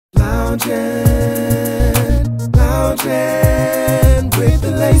lounging with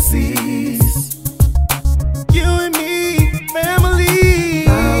the Lacies. You and me, family.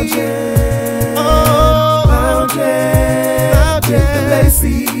 Lounging, oh, lounging with the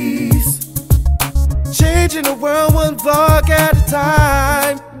Lacies. Changing the world one vlog at a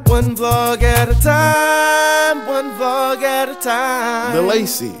time. One vlog at a time. One vlog at a time. The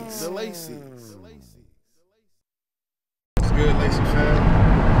Lacies. The Lacies. It's good, Lacy fam.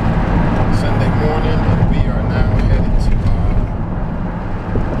 Sunday morning, and we are now headed to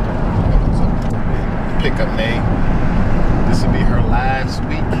pick up May. This will be her last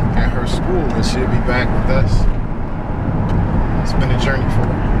week at her school, and she'll be back with us. It's been a journey for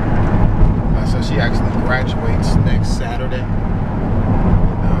her. So she actually graduates next Saturday.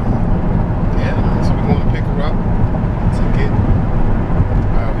 Yeah, so we're going to pick her up to get.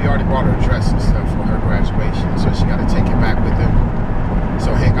 We already bought her a dress and stuff for her graduation, so she got to take it back with her.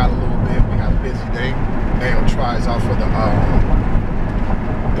 So hang out a little bit. We got a busy day. They on tries out for the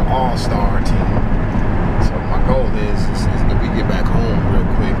Allstar team. So my goal is that we get back home real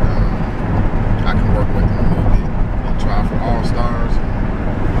quick. I can work with them a little bit and try for All-Stars.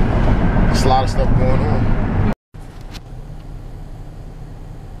 There's a lot of stuff going on.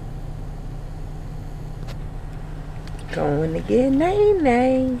 Going to get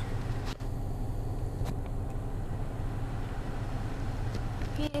Nay-Nay.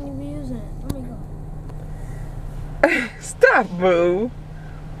 Can't even use it. Let me go. Stop, boo.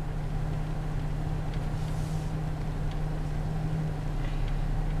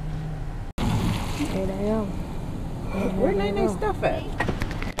 Here they go. Where Nay-Nay stuff at?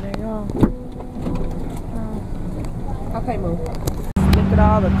 There you go. Okay, move. Look at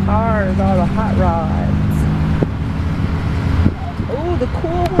all the cars, all the hot rods. Oh, the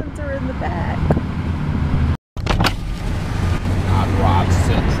cool ones are in the back. Hot Rod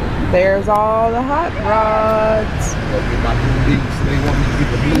Central. There's all the hot rods. Go get my blue beats. They want me to get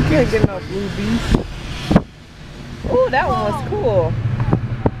the blue You can't beats. get no blue beast. Oh, that one was cool.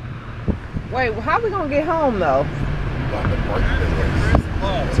 Wait, how we gonna get home though?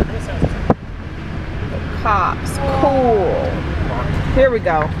 The cops, cool. Here we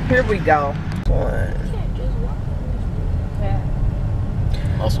go. Here we go. One.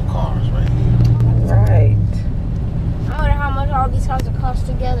 Muscle cars right here. Right. I wonder how much all these cars will cost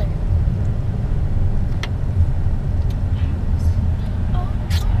together.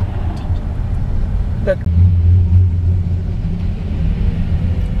 Look.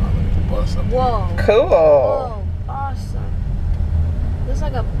 Bus up there. Whoa. Cool. Whoa. Awesome. Looks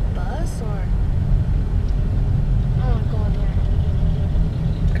like a bus or. I want to go in there.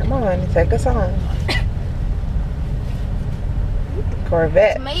 Come on, take us home.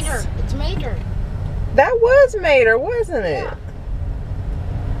 Corvette. It's Mater. It's Mater. That was Mater, wasn't it? Yeah.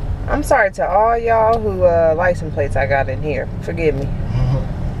 I'm sorry to all y'all who license plates I got in here. Forgive me.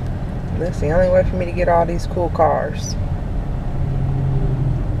 That's the only way for me to get all these cool cars.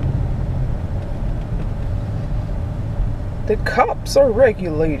 The cops are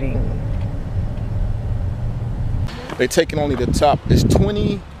regulating. They taking only the top. It's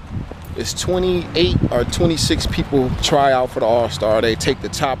 28 or 26 people try out for the All-Star. They take the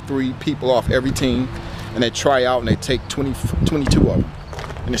top 3 people off every team and they try out and they take 22 of them.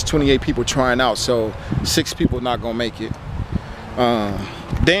 And it's 28 people trying out, so 6 people not gonna make it.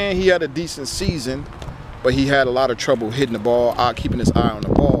 Dan, he had a decent season, but he had a lot of trouble hitting the ball, keeping his eye on the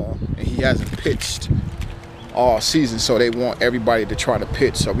ball, and he hasn't pitched all season, so they want everybody to try to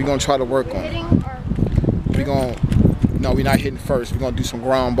pitch. So we're gonna try to work on it. No, we're not hitting first. We're gonna do some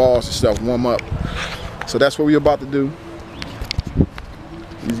ground balls and stuff, warm up. So that's what we're about to do.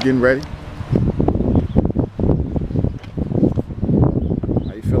 He's getting ready.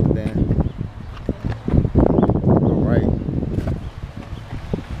 How you feeling, Dan? All right.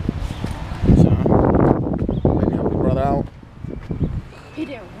 Sean, maybe help your brother out. He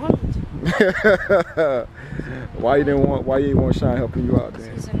didn't want to. Why you didn't want Sean helping you out,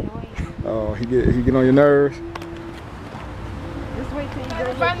 Dan? He's annoying. Oh, he get on your nerves. Just wait till you go.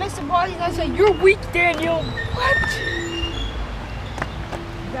 If I miss the ball, he's gonna say, "You're weak, Daniel." What?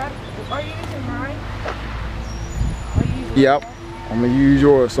 Are you using mine? Yep, I'm gonna use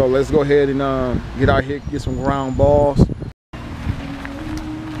yours. So let's go ahead and get out here, get some ground balls.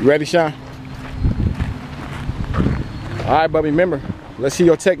 You ready, Sean? All right, Bubby. Remember, let's see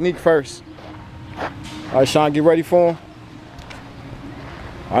your technique first. All right, Sean, get ready for him.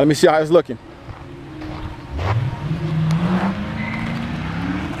 All right, let me see how it's looking.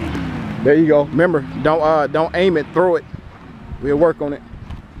 There you go. Remember, don't aim it, throw it. We'll work on it.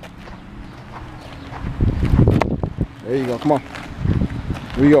 There you go. Come on.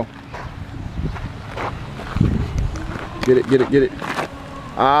 Here we go. Get it, get it, get it.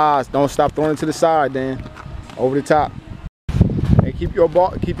 Ah, don't stop throwing it to the side, Dan. Over the top. Hey, keep your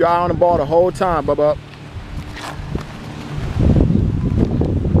eye on the ball the whole time, Bubba.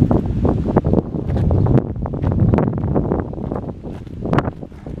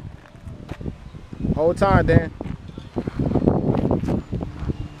 Whole time, Dan.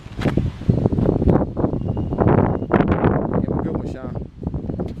 Give him a good one, Sean.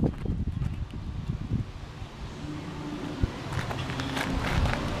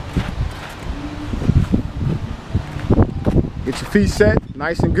 Get your feet set,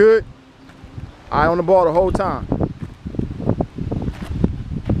 nice and good. Eye on the ball the whole time.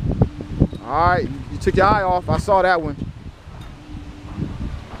 All right, you took your eye off. I saw that one.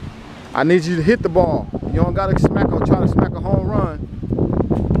 I need you to hit the ball. You don't gotta try to smack a home run.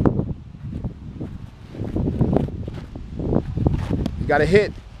 You gotta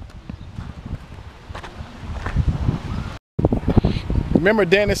hit. Remember,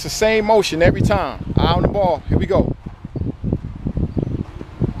 Dan, it's the same motion every time. Eye on the ball. Here we go.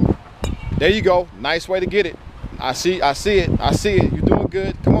 There you go. Nice way to get it. I see it. I see it. You're doing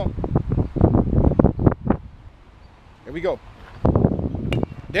good. Come on. Here we go.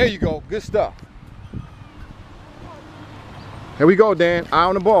 There you go. Good stuff. Here we go, Dan. Eye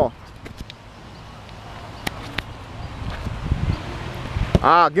on the ball.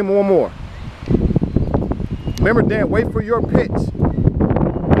 Ah, give me one more. Remember, Dan, wait for your pitch.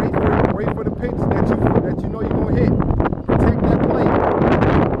 Wait for the pitch that you know you're going to hit. Protect that plate.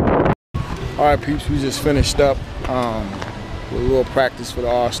 All right, peeps, we just finished up with a little practice for the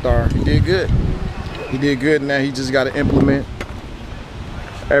All-Star. He did good. He did good, and now he just got to implement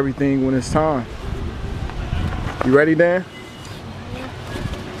everything when it's time. You ready, Dan?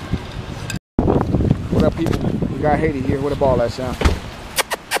 What up, people? We got Haiti here. Where the ball at, Sean?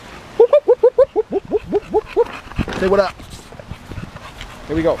 Say what up.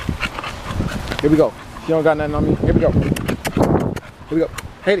 Here we go. Here we go. You don't got nothing on me. Here we go. Here we go.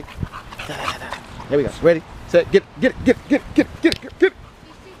 Haiti. Here we go. Ready? Set. Get it. You seem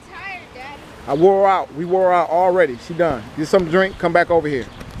tired, Dad. I wore her out. We wore her out already. She done. Get something to drink. Come back over here.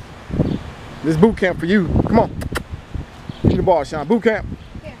 This boot camp for you. Come on. Give me the ball, Sean. Boot camp.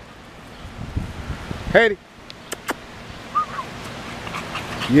 Here. Haiti.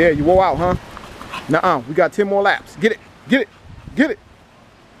 Yeah, you wore out, huh? Nuh-uh. We got 10 more laps. Get it. Get it. Get it.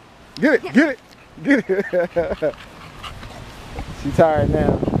 Get it. Get it. Get it. She tired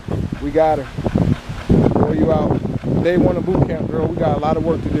now. We got her. Wore you out. Day one of boot camp, girl. We got a lot of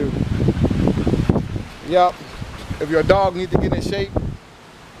work to do. Yup. If your dog needs to get in shape,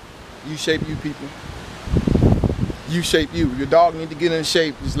 you shape you, people. You shape you. If your dog needs to get in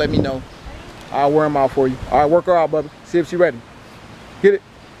shape, just let me know. I'll wear him out for you. All right, work her out, Bubba. See if she's ready. Get it.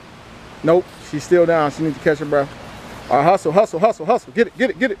 Nope, she's still down. She needs to catch her breath. All right, hustle, hustle, hustle, hustle. Get it, get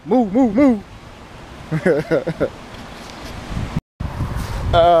it, get it. Move, move, move.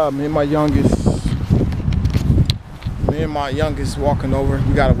 Me and my youngest walking over.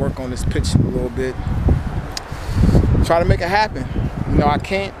 We got to work on this pitch a little bit. Try to make it happen. You know, I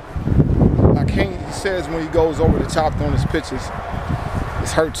can't. He says when he goes over the top on his pitches, it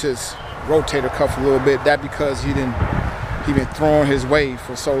hurts his rotator cuff a little bit. That because he been throwing his way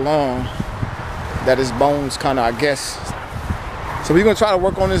for so long that his bones kind of, I guess. So we're gonna try to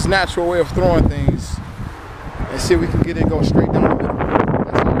work on this natural way of throwing things and see if we can get it go straight down the middle.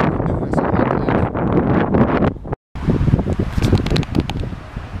 That's all we can do. That's all I can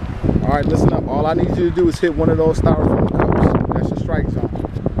do. All right, listen up. All I need you to do is hit one of those styrofoam cups. That's your strike zone.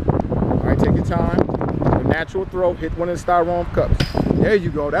 All right, take your time. Your natural throw. Hit one of the styrofoam cups. There you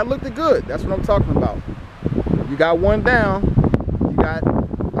go. That looked good. That's what I'm talking about. You got one down. You got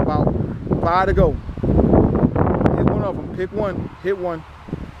about 5 to go. Hit one of them. Pick one. Hit one.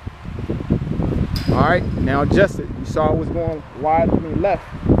 All right. Now adjust it. You saw it was going wide, left.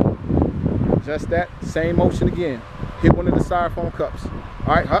 Adjust that. Same motion again. Hit one of the styrofoam cups.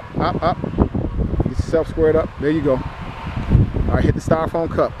 All right. Up, up, up. Get yourself squared up. There you go. All right. Hit the styrofoam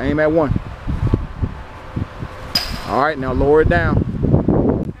cup. Aim at one. All right. Now lower it down.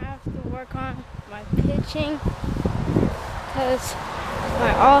 I have to work on my pitching because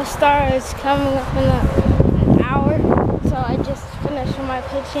my All-Star is coming up in an hour. So I just finished my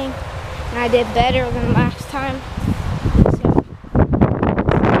pitching and I did better than last time. So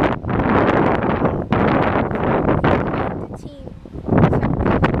the team.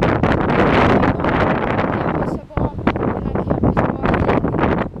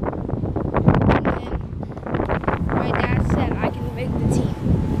 My dad said I can make the team.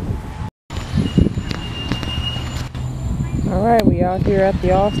 All right, we out here at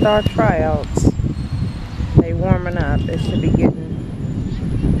the All-Star Tryouts. Day warming up. It should be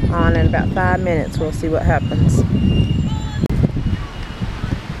getting on in about 5 minutes. We'll see what happens.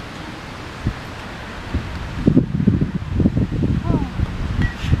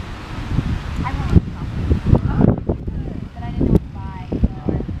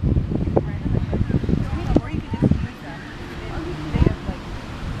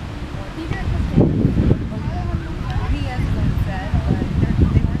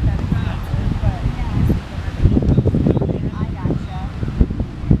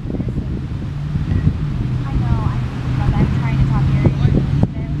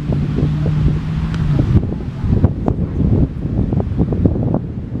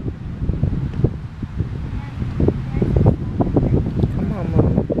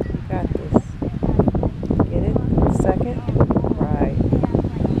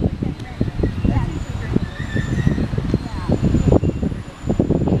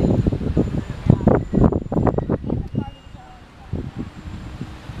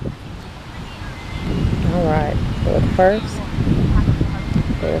 First,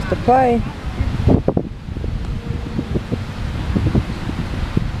 there's the play.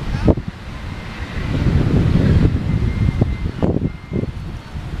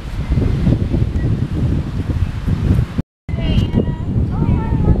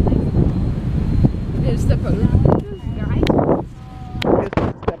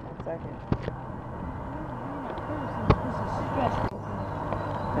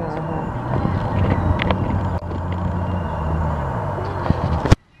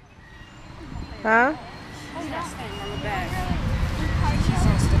 Huh?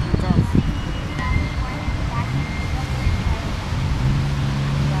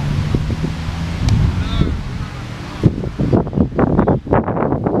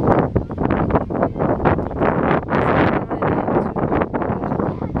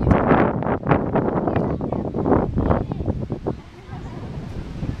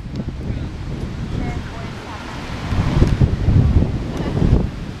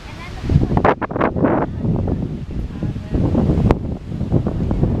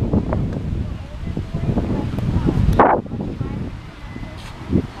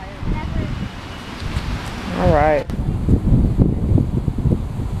 All right.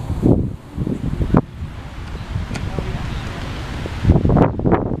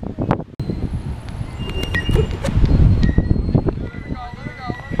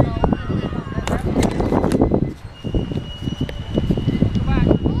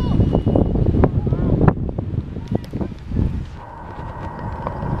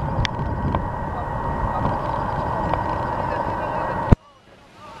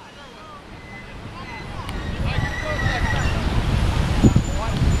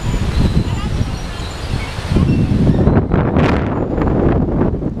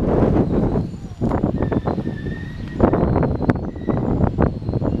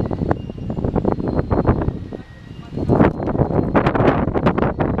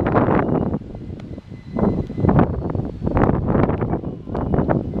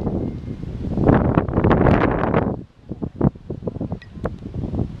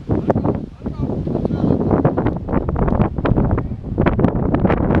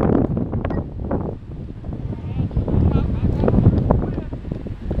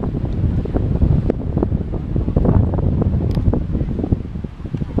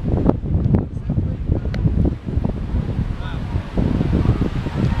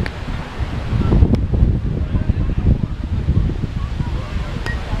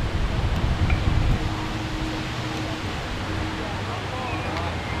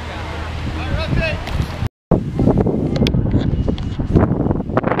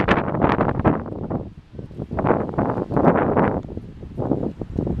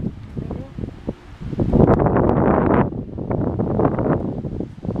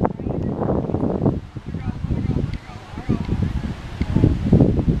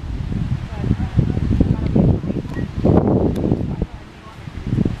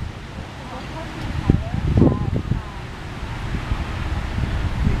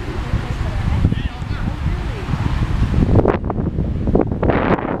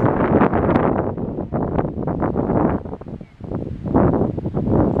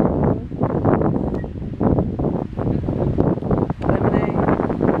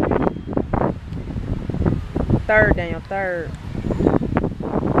 Third, Daniel, third.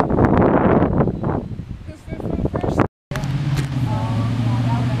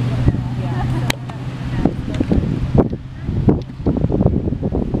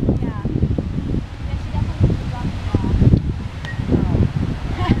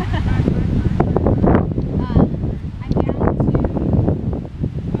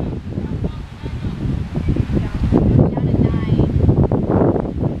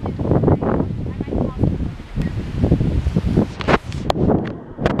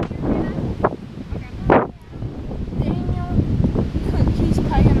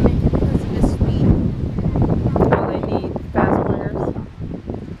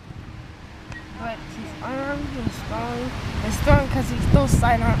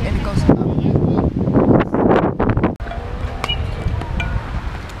 line up and it goes up.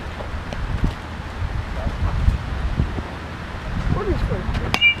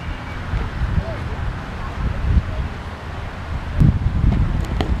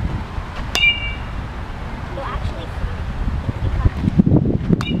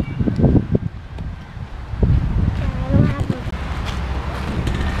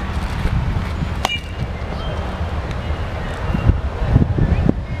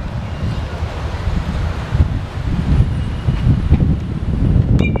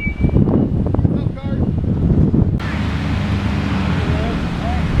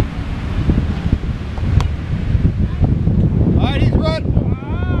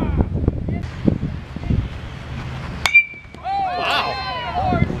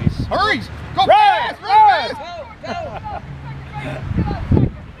 Hurry! Go fast! Run fast!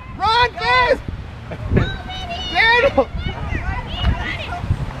 Run fast! Daniel!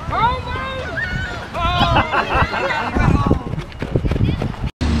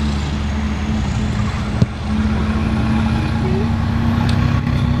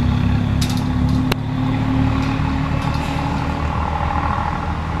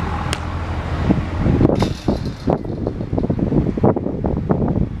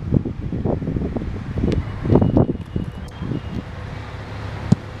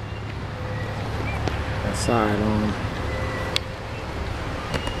 Side on.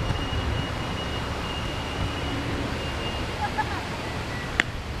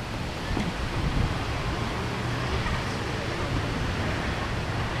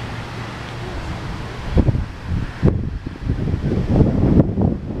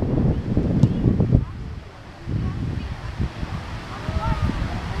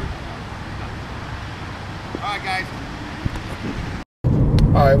 Alright guys.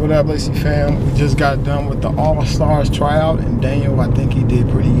 Alright, what up, Lacey fam? We just got done with the All-Stars tryout, and Daniel, I think he did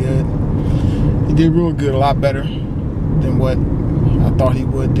pretty good. He did real good, a lot better than what I thought he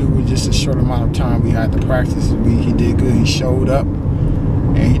would do with just a short amount of time we had to practice. He did good, he showed up,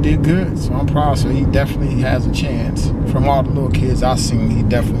 and he did good, so I'm proud. So he definitely has a chance. From all the little kids I've seen, he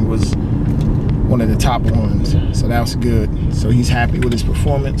definitely was one of the top ones, so that was good. So he's happy with his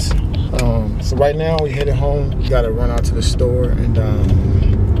performance. So right now we headed home. We gotta run out to the store and then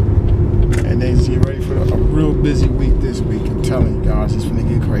get ready for a real busy week this week. I'm telling you guys, it's gonna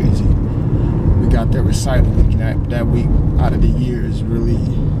get crazy. We got that recital week, and that week out of the year is really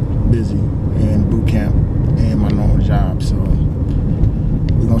busy, and boot camp and my normal job. So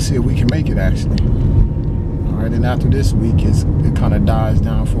we're gonna see if we can make it actually. All right, and after this week, it kind of dies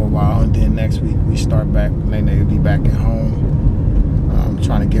down for a while, and then next week we start back. Nene will be back at home,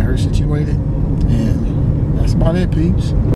 trying to get her situated, and that's about it, peeps.